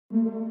YouTube,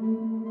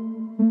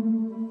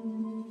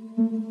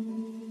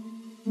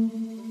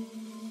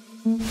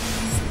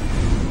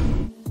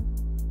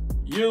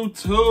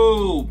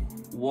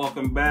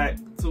 welcome back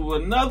to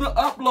another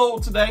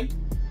upload today.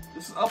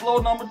 This is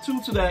upload number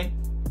 2 today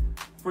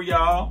for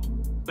y'all.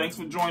 Thanks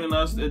for joining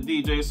us at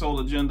DJ Soul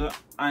Agenda.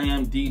 I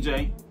am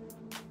DJ,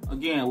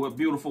 again with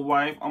beautiful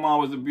wife. I'm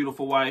always a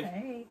beautiful wife.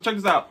 Hey. Check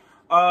this out.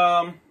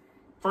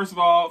 First of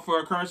all, for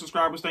our current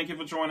subscribers, thank you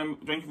for joining.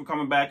 Thank you for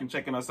coming back and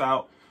checking us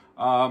out.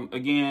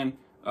 Again,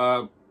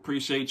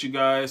 appreciate you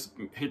guys.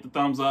 Hit the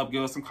thumbs up,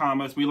 give us some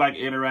comments. We like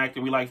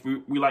interacting. We like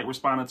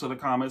responding to the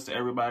comments to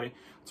everybody.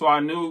 To our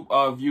new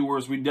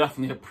viewers, we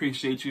definitely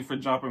appreciate you for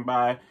jumping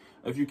by.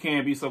 If you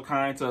can, be so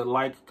kind to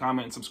like,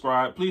 comment, and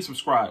subscribe. Please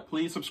subscribe.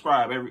 Please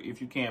subscribe if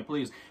you can.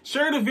 Please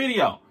share the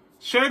video.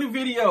 Share the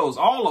videos,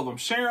 all of them.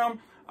 Share them.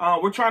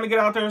 We're trying to get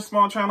out there, a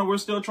small channel. We're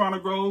still trying to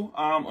grow.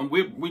 And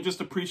we just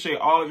appreciate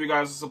all of you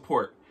guys'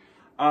 support.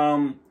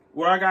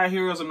 What I got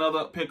here is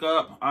another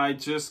pickup. I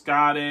just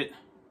got it.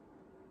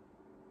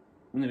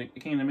 It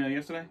came in the mail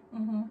yesterday?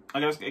 Mm-hmm. I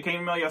guess it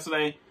came in the mail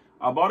yesterday.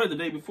 I bought it the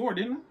day before,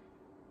 didn't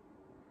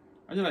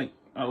I? I did like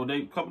a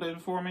couple days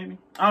before, maybe.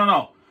 I don't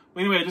know. But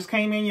anyway, it just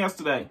came in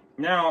yesterday.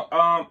 Now,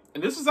 I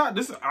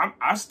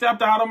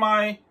stepped out of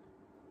my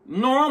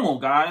normal,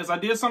 guys. I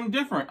did something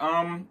different.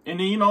 And then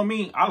you know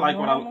me, I like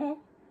normal?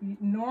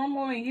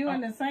 Normal and you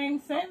in the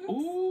same sentence?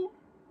 Ooh.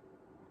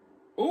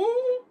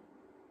 Ooh.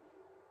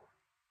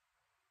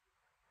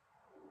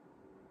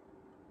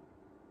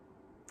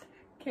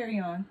 Carry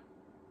on.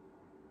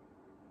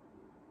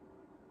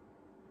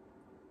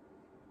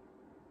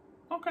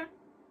 Okay.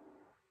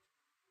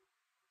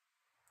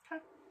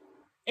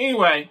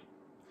 Anyway,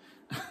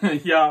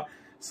 y'all.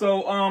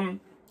 So,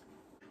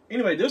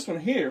 anyway, this one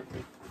here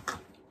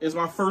is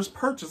my first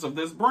purchase of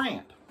this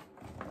brand.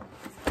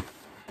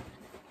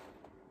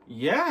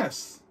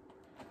 Yes.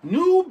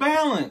 New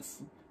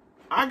Balance.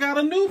 I got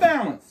a New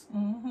Balance.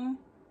 Mm-hmm.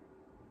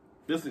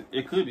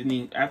 It could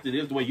be, after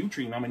this, the way you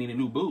treat me, I'm going to need a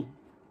new boo.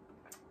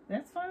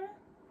 That's fine.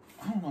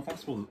 I don't know if I'm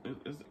supposed to,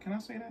 can I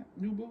say that?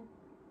 New boo?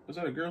 Is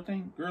that a girl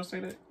thing? Girls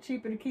say that?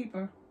 Cheaper to keep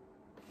her.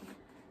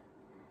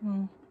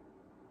 Hmm.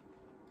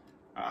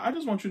 I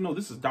just want you to know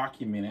this is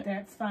documented.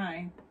 That's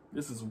fine.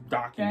 This is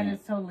documented.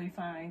 That is totally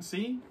fine.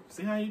 See?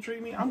 See how you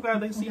treat me? I'm glad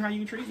they see how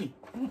you treat me.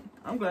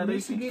 I'm glad they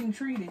see. You're getting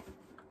treated.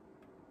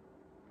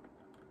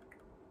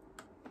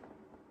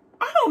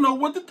 I don't know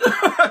what to do.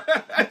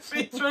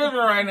 She's tripping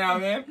right now,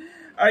 man.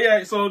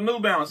 Yeah, so New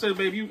Balance. Say,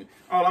 baby,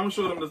 I'm gonna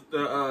show them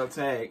the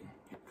tag.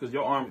 Because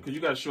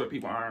you got short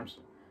people arms.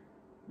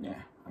 Yeah,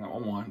 I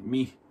got one.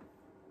 Me.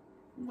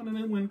 One in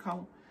the win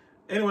column.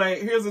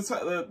 Anyway, here's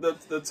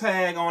the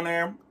tag on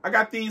there. I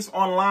got these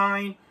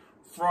online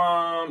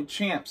from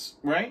Champs,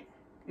 right?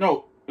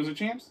 No, was it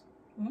Champs?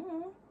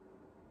 Mm-hmm.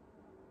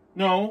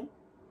 No,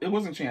 it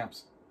wasn't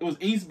Champs. It was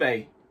East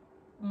Bay.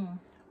 Mm.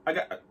 I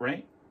got,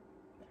 right?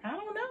 I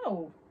don't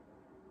know.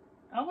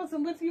 I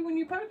wasn't with you when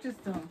you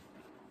purchased them.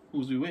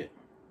 Who's we with?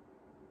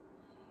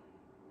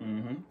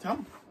 Mm-hmm. Tell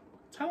them.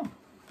 Tell them.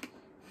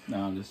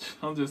 No,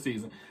 I'm just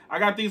teasing. I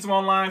got these from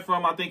online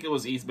from, I think it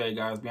was East Bay,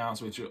 guys, to be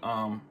honest with you.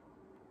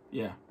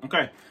 Yeah.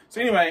 Okay.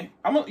 So anyway,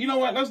 you know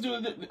what? Let's do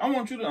it. I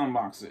want you to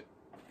unbox it.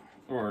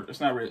 Or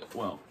it's not really,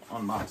 well,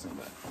 unboxing,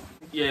 but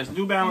yeah, it's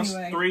New Balance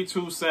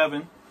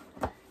 327.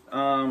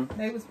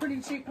 They was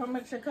pretty cheap. How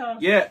much it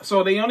cost? Yeah,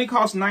 so they only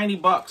cost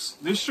 $90.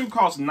 This shoe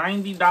costs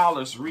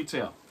 $90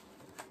 retail.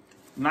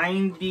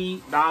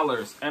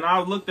 $90. And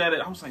I looked at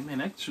it, I was like, man,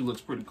 that shoe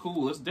looks pretty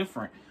cool. It's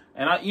different.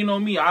 And you know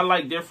me, I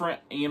like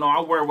different. You know, I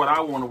wear what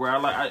I want to wear.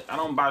 I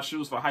don't buy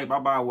shoes for hype. I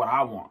buy what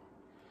I want.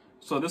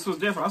 So this was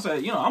different. I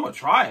said, you know, I'm gonna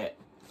try it.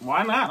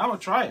 Why not? I'm gonna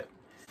try it.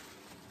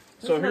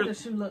 So here's what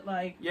the shoe look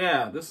like.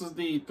 Yeah, this is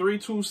the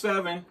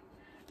 327,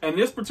 and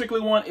this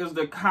particular one is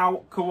the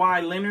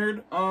Kawhi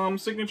Leonard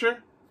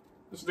signature.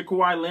 This is the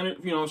Kawhi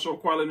Leonard. You know,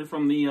 short Kawhi Leonard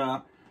from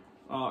the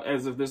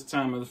as of this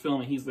time of the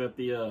filming, he's at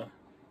the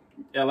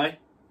LA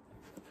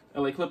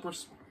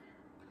Clippers.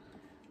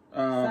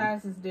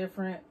 Size is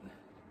different.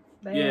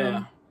 Bam.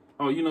 Yeah.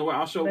 Oh, you know what?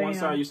 I'll show one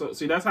side.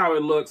 See, that's how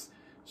it looks.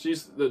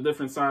 She's the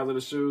different size of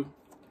the shoe.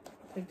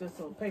 I think there's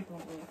some paper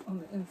on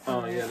the inside.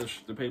 Oh yeah,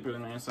 the paper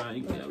on the inside.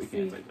 Yeah, we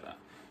can't take that out.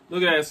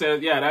 Look at that. It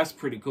says, yeah, that's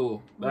pretty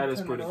cool. That is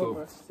pretty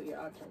cool. So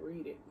y'all can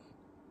read it.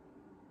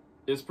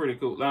 It's pretty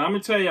cool. Now, I'm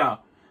gonna tell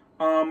y'all,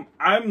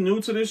 I'm new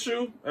to this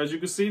shoe. As you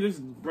can see, this is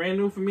brand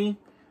new for me.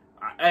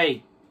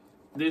 Hey,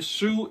 this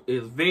shoe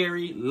is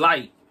very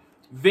light.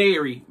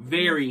 Very,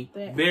 very,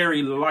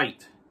 very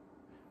light.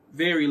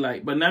 Very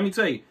light. But let me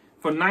tell you,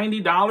 for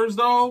 $90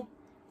 though,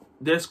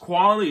 this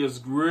quality is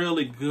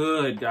really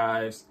good,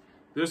 guys.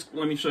 Let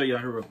me show you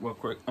here real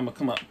quick. I'm gonna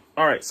come up.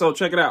 All right, so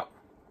check it out.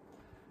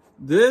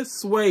 This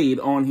suede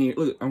on here.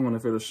 Look, I wonder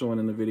if it'll show it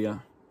in the video.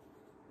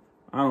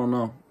 I don't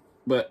know,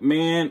 but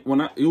man,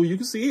 you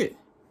can see it.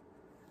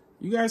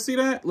 You guys see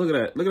that? Look at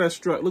that. Look at that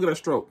stroke. Look at that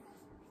stroke.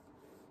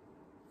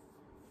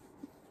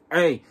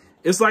 Hey,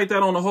 it's like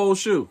that on the whole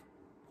shoe.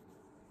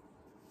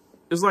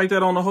 It's like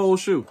that on the whole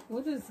shoe.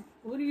 What is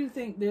What do you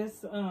think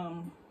this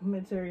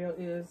material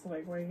is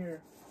like right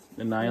here?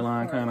 The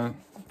nylon kind of.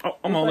 Oh,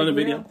 I'm It's all like in the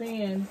video. real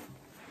thin.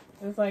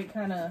 It's like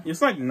kind of.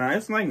 It's like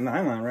nice, like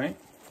nylon, right?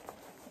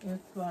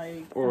 It's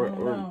like Or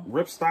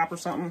ripstop or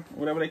something,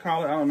 whatever they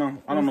call it. I don't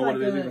know. I don't know what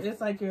it is.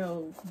 It's like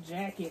your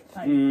jacket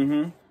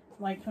type.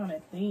 Like kind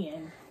of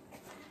thin.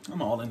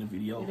 I'm all in the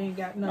video. It ain't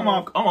got no. I'm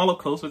all up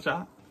close with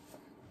y'all.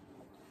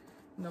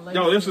 No,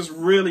 yo, this is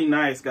really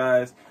nice,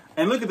 guys.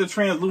 And look at the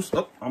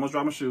translucent. Oh, almost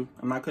dropped my shoe.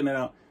 I'm not cutting it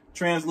out.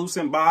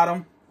 Translucent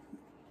bottom.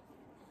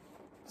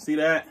 See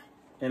that?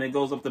 And it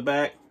goes up the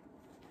back.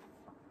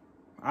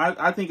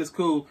 I think it's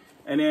cool.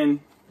 And then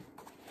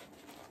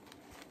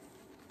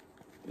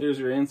here's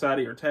your inside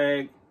of your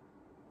tag.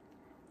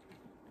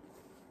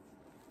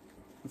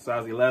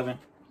 Size 11.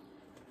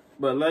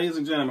 But ladies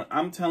and gentlemen,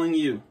 I'm telling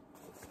you,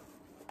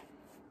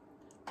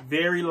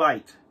 very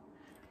light.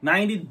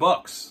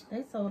 $90.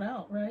 They sold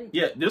out, right?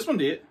 Yeah, this one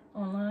did.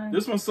 Online.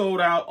 This one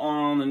sold out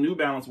on the New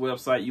Balance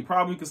website. You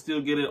probably could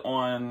still get it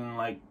on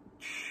like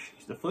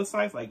the foot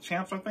sites, like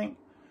Champs, I think.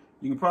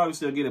 You can probably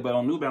still get it, but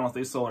on New Balance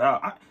they sold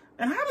out.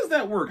 And how does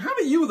that work? How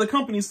do you, the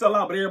company, sell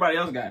out, but everybody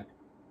else got it?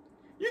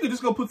 You could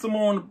just go put some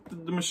more on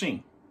the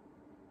machine.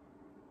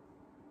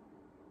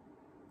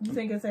 You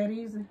think it's that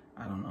easy?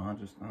 I don't know. I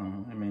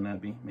don't know. It may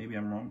not be. Maybe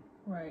I'm wrong.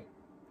 Right.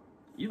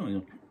 You don't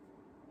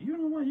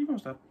know why you're gonna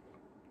stop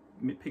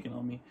picking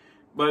on me.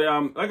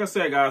 But like I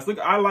said, guys, look,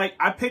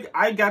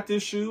 I got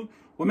this shoe.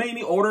 What made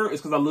me order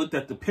is because I looked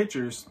at the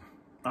pictures,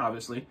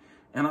 obviously,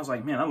 and I was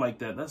like, man, I like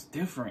that. That's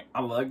different. I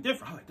like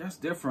that's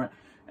different.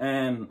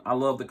 And I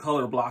love the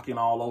color blocking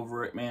all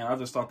over it, man. I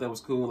just thought that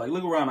was cool. Like,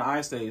 look around the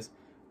eye stays.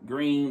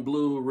 Green,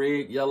 blue,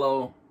 red,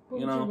 yellow.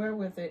 What would you wear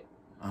with it?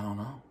 I don't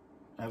know.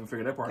 I haven't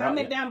figured that part out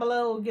Comment yet. down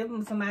below. Give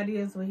him some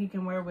ideas what he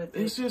can wear with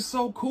it. It's just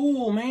so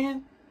cool,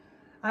 man.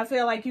 I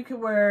feel like you could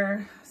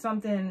wear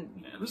something.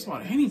 Yeah, just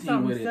about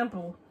anything with it.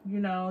 Simple. You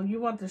know, you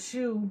want the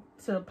shoe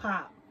to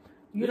pop.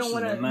 You don't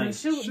want to. Nice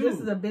shoe. This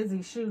is a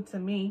busy shoe to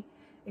me.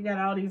 It got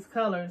all these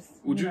colors.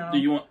 Would you? Do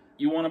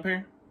you want a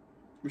pair?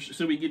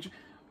 Should we get you?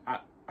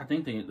 I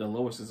think the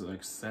lowest is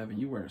like 7.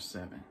 You wear a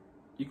 7.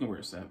 You can wear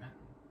a 7.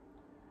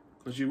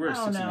 Cause you wear a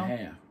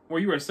 6.5. Or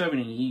you wear a 7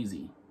 and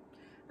easy.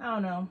 I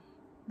don't know.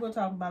 We'll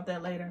talk about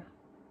that later.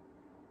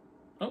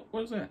 Oh,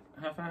 what is that?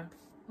 High five?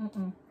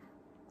 Mm-mm.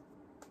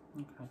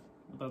 Okay.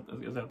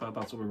 I thought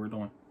that's what we were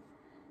doing.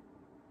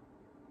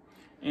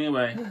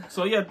 Anyway,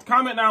 so yeah,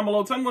 comment down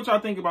below. Tell me what y'all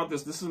think about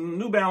this. This is a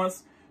New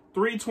Balance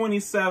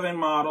 327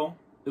 model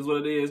is what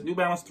it is. New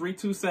Balance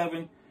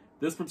 327.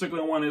 This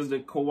particular one is the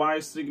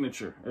Kawhi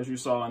Signature. As you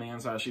saw on the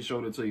inside, she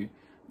showed it to you.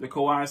 The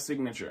Kawhi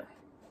Signature.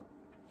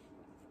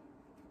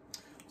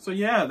 So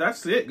yeah,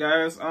 that's it,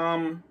 guys.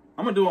 I'm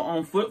gonna do it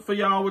on foot for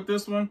y'all with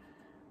this one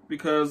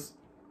because,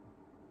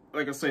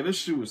 like I say, this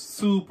shoe is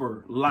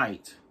super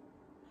light.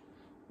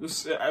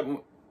 This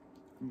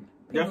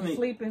definitely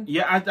sleeping.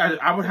 Yeah,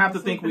 I would have to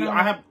think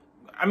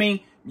I mean,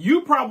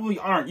 you probably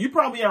aren't. You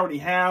probably already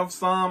have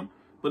some,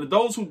 but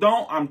those who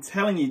don't, I'm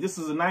telling you, this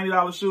is a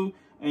 $90 shoe,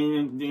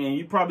 and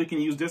you probably can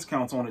use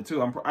discounts on it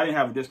too. I didn't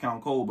have a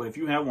discount code, but if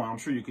you have one, I'm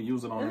sure you could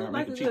use it on there and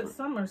make it cheaper. It looks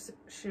like a good summer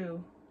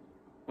shoe.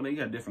 Well, you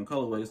got different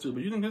colorways too,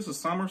 but you think this is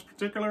summer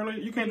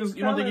particularly? You can't just,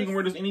 you don't think you can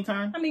wear this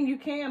anytime? I mean, you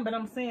can, but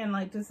I'm saying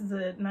like this is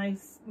a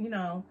nice, you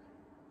know,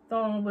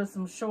 thrown with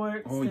some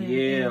shorts. Oh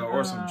yeah,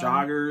 or some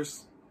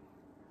joggers.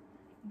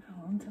 No,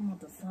 I'm talking about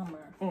the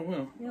summer. Oh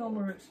well. You don't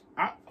wear it.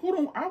 I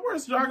wear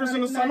joggers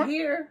in the summer. Not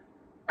here.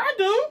 I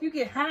do. You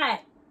get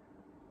hot.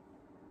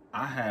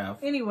 I have.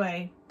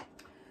 Anyway,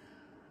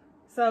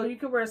 so you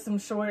could wear some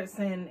shorts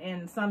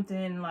and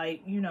something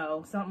like, you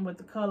know, something with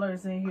the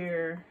colors in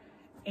here,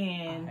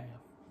 and. I have.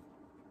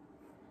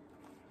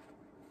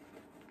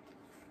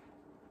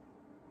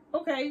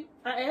 Okay,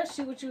 I asked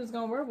you what you was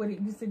gonna wear with it.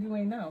 You said you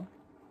ain't know.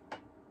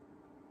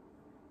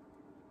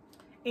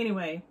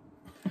 Anyway,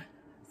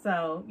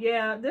 so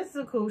yeah, this is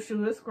a cool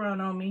shoe. It's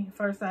grown on me.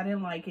 First, I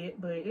didn't like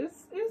it, but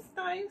it's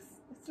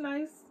nice. It's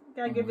nice.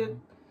 Gotta give it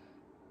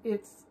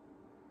its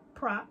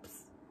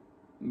props.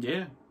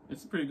 Yeah,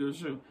 it's a pretty good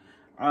shoe.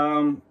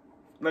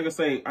 Like I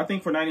say, I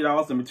think for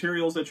 $90, the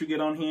materials that you get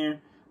on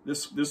here,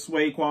 this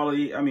suede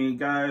quality. I mean,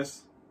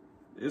 guys,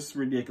 it's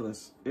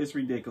ridiculous. It's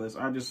ridiculous.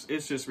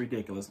 It's just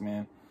ridiculous,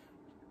 man.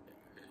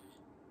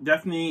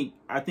 Definitely,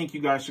 I think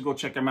you guys should go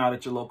check them out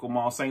at your local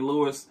mall. St.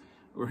 Louis,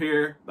 we're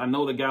here. I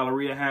know the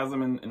Galleria has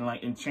them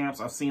in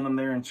Champs. I've seen them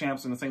there in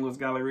Champs in the St. Louis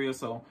Galleria.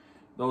 So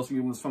those of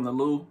you who's from the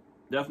Lou,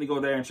 definitely go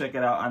there and check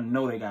it out. I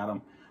know they got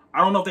them. I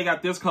don't know if they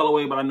got this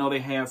colorway, but I know they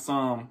had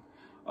some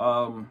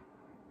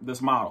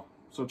this model.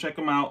 So check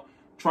them out.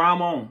 Try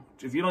them on.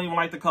 If you don't even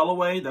like the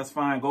colorway, that's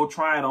fine. Go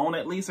try it on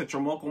at least at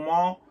your local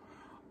mall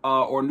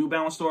or New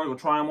Balance store. Go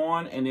try them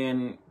on and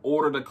then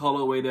order the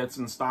colorway that's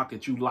in stock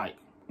that you like.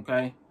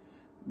 Okay.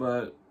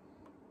 But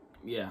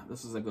yeah,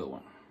 this is a good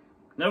one.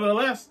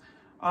 Nevertheless,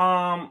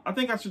 I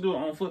think I should do it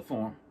on foot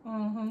for him.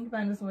 You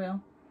might as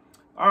well.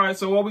 All right,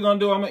 so what we're gonna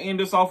do, I'm gonna end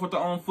this off with the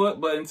on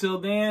foot. But until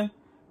then,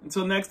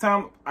 until next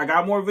time, I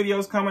got more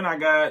videos coming. I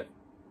got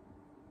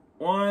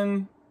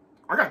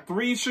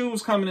 3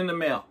 shoes coming in the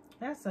mail.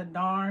 That's a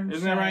darn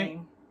Isn't shame. that right?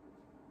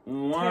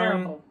 1,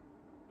 Terrible.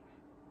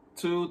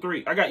 2,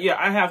 3.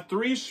 I have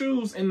 3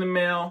 shoes in the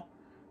mail.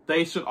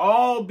 They should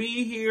all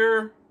be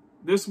here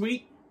this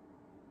week.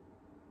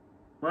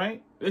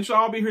 Right? They should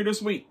all be here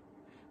this week.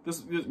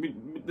 This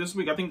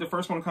week. I think the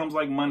first one comes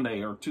like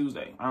Monday or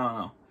Tuesday. I don't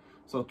know.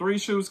 So 3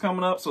 shoes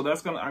coming up. So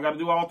I got to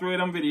do all 3 of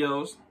them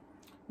videos.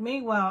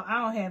 Meanwhile,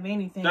 I don't have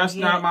anything. That's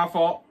yet. not my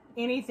fault.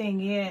 Anything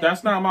yet?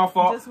 That's not my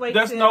fault. Just wait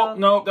that's till...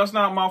 no. That's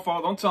not my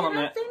fault. Don't tell Can them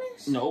I that.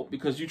 finish? No,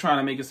 because you're trying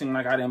to make it seem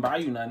like I didn't buy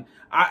you nothing.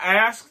 I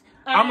asked.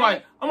 I'm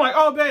like,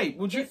 oh babe,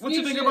 what you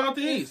think about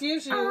these?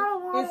 Excuse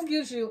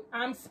you.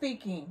 I'm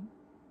speaking.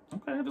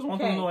 Okay, I just want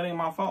to know it ain't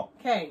my fault.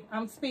 Okay,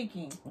 I'm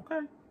speaking.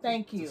 Okay.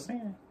 Thank you.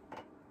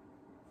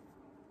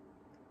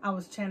 I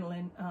was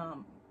channeling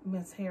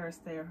Miss Harris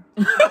there.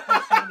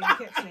 I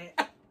didn't catch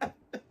that.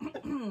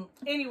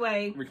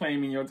 Anyway.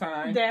 Reclaiming your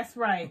time. That's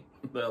right.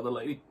 The other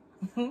lady.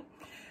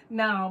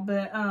 No,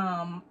 but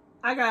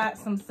I got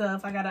some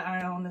stuff I got to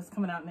iron on that's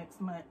coming out next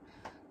month.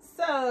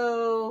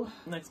 So.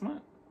 Next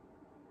month?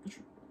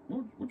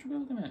 What you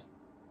been looking at?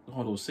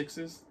 All those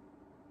 6s?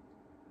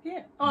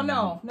 Yeah. Oh,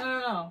 no,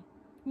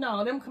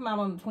 them come out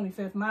on the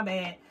 25th. My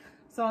bad.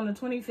 So on the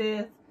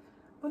 25th,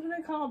 what do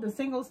they call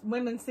the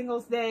Women's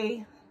Singles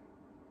Day?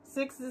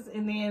 6s,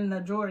 and then the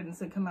Jordans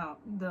that come out,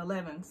 the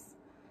 11s.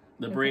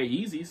 The Bread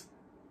Yeezys.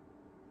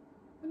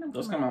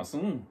 Those come out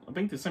soon. I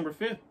think December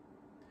 5th.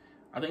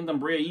 I think them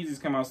Bread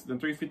Yeezys come out. The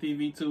 350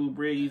 V2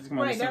 Bread Yeezys come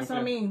out. Right, that's what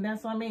I mean.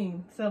 That's what I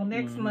mean. So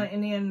next month,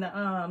 and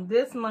then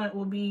this month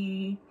will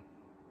be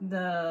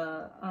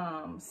the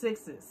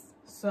 6s.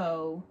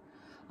 So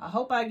I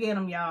hope I get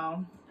them,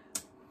 y'all.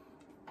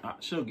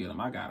 She'll get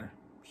them. I got her.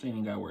 She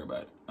ain't got to worry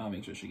about it. I'll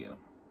make sure she get them.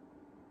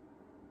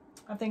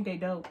 I think they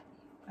dope.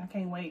 I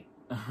can't wait.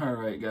 All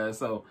right, guys.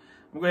 So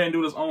I'm going to go ahead and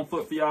do this on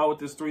foot for y'all with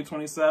this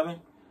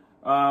 327.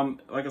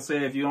 Like I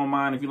said, if you don't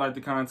mind, if you like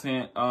the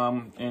content,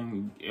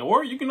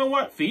 or you can know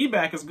what,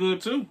 feedback is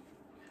good too.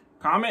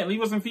 Comment,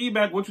 leave us some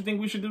feedback. What you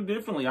think we should do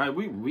differently?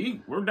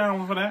 We're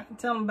down for that.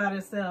 Tell him about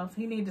himself.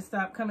 He need to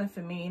stop coming for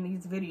me in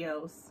these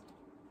videos.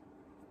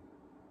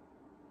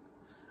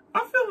 I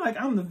feel like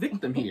I'm the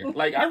victim here.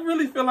 Like, I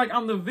really feel like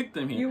I'm the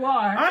victim here. You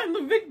are. I'm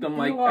the victim.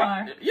 Like, you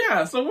are.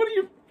 Yeah. So what do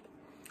you?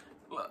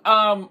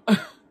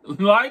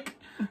 Like,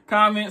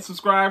 comment,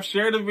 subscribe,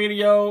 share the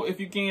video if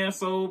you can.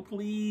 So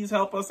please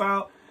help us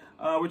out.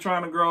 We're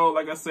trying to grow.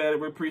 Like I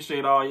said, we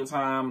appreciate all your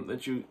time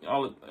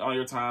all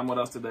your time with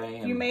us today.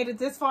 And you made it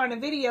this far in the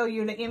video.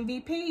 You're the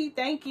MVP.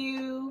 Thank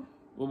you.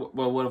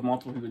 Well, what if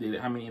multiple people did it?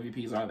 How many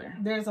MVPs are there?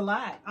 There's a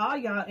lot. All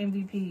y'all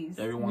MVPs.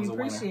 Everyone's a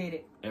winner. We appreciate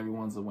it.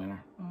 Everyone's a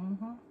winner.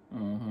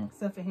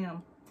 Except for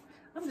him.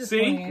 I'm just see?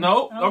 playing.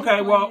 Nope.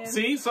 Okay, well,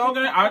 see? So,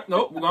 okay.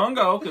 Nope, we're going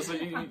to go. Because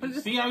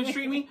you see how you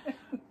treat me?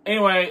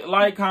 Anyway,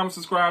 like, comment,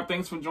 subscribe.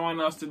 Thanks for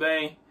joining us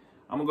today.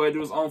 I'm going to go ahead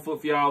and do this on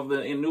foot for y'all.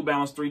 The New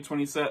Balance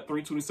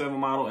 327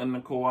 model and the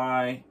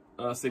Kawhi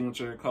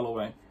signature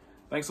colorway.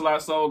 Thanks a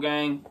lot, Soul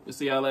Gang. We'll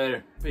see y'all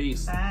later.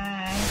 Peace.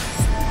 Bye.